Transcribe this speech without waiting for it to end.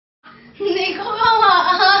Hindi ko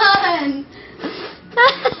mawaan.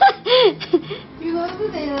 Di ba ito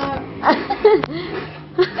tayo?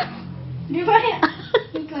 Di ba yan?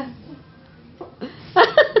 Ika.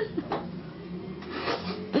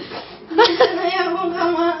 Dito na yan kung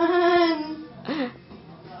kamaan.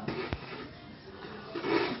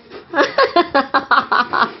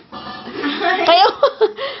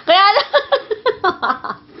 Kaya lang.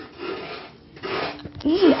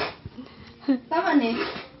 Tama na eh.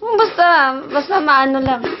 Basta maano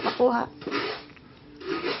lang, makuha.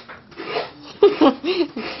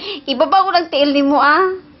 Ibaba ko ng tiil ni mo,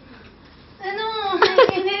 ah. Ano?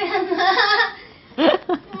 Hindi na.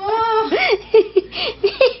 Oh.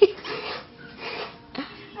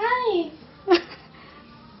 Ay.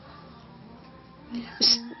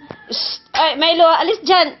 Ay, Milo, alis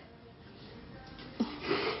dyan.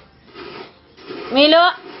 Milo,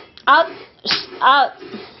 out. Out.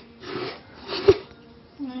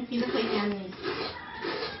 Ay, pila ko yan eh.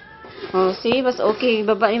 Oh, see, mas okay.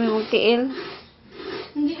 Babae mo mong tiil.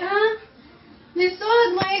 Hindi ah.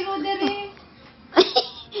 Lisod, maigo dere.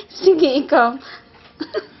 Sige, ikaw.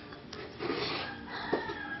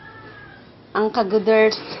 Ang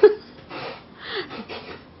kaguders.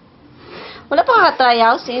 Wala pa ka-try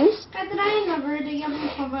out since? Katry na, birthday ka mo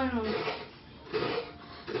pa ba no?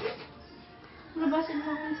 Labasin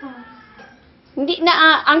mo kung saan. Hindi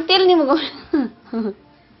na, ang til ni mo.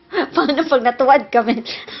 Paano pag natuwad kami?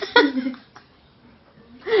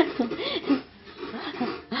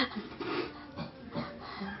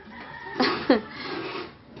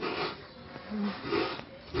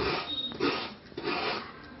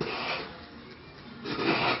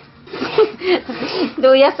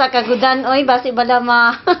 Duya sa kagudan, oy, basi bala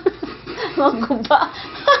maguba.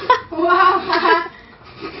 Wow!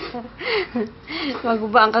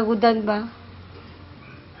 Maguba ang kagudan ba?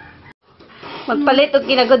 Magpalit og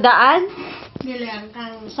kinagudaan? Gilang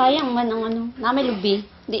kang. Sayang man ang ano, namay lubi.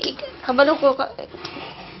 Di kabalo ko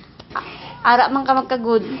ara man ka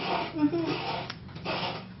magkagud.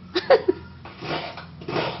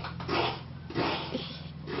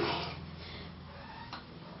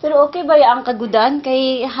 Pero okay ba ang kagudan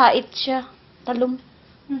kay hait siya, talong.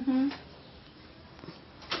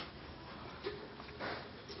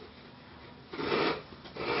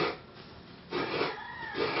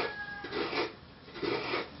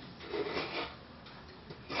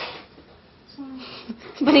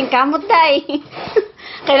 Baling kamot tay.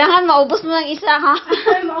 Kailangan maubos mo ng isa, ha?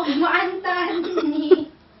 Maugmaantan.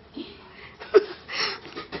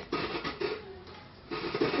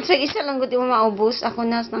 Sa isa lang gud mo maubos. Ako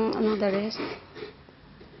na ng ano the rest.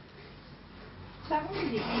 Saan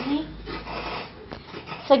hindi ni?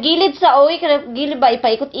 Sa gilid sa oy, gilid ba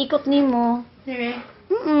ipaikot-ikot nimo. Dire.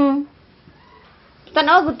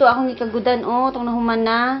 Tanaw gud to akong ikagudan, oh, tong nahuman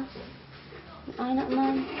na. Anak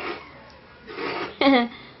man.